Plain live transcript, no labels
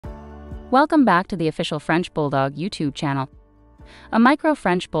Welcome back to the official French Bulldog YouTube channel. A Micro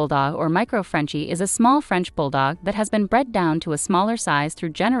French Bulldog or Micro Frenchie is a small French Bulldog that has been bred down to a smaller size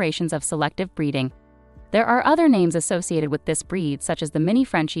through generations of selective breeding. There are other names associated with this breed, such as the Mini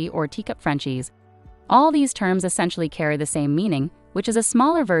Frenchie or Teacup Frenchies. All these terms essentially carry the same meaning, which is a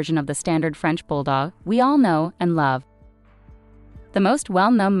smaller version of the standard French Bulldog we all know and love. The most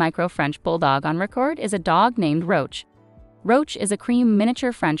well-known Micro French Bulldog on record is a dog named Roach. Roach is a cream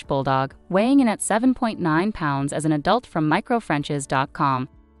miniature French Bulldog, weighing in at 7.9 pounds as an adult from microfrenches.com.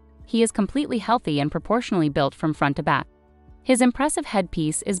 He is completely healthy and proportionally built from front to back. His impressive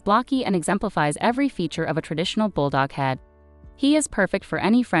headpiece is blocky and exemplifies every feature of a traditional Bulldog head. He is perfect for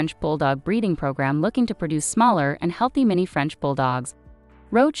any French Bulldog breeding program looking to produce smaller and healthy Mini French Bulldogs.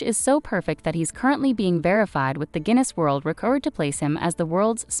 Roach is so perfect that he's currently being verified with the Guinness World Record to place him as the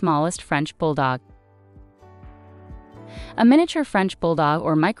world's smallest French Bulldog. A miniature French Bulldog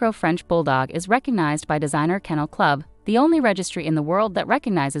or Micro French Bulldog is recognized by Designer Kennel Club, the only registry in the world that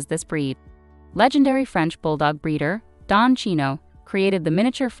recognizes this breed. Legendary French Bulldog breeder, Don Chino, created the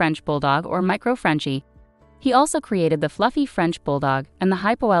miniature French Bulldog or Micro Frenchie. He also created the fluffy French Bulldog and the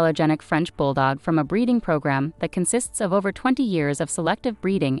hypoallergenic French Bulldog from a breeding program that consists of over 20 years of selective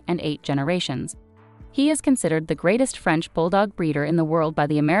breeding and 8 generations. He is considered the greatest French Bulldog breeder in the world by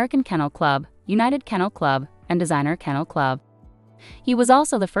the American Kennel Club, United Kennel Club, and Designer Kennel Club. He was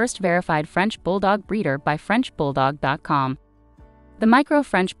also the first verified French Bulldog breeder by FrenchBulldog.com. The Micro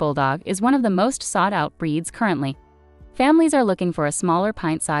French Bulldog is one of the most sought-out breeds currently. Families are looking for a smaller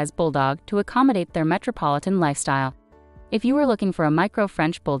pint-sized Bulldog to accommodate their metropolitan lifestyle. If you are looking for a Micro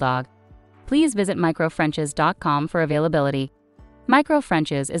French Bulldog, please visit microfrenches.com for availability. Micro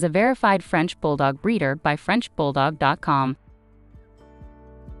Frenches is a verified French Bulldog breeder by FrenchBulldog.com.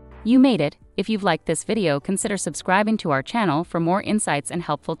 You made it. If you've liked this video, consider subscribing to our channel for more insights and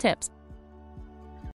helpful tips.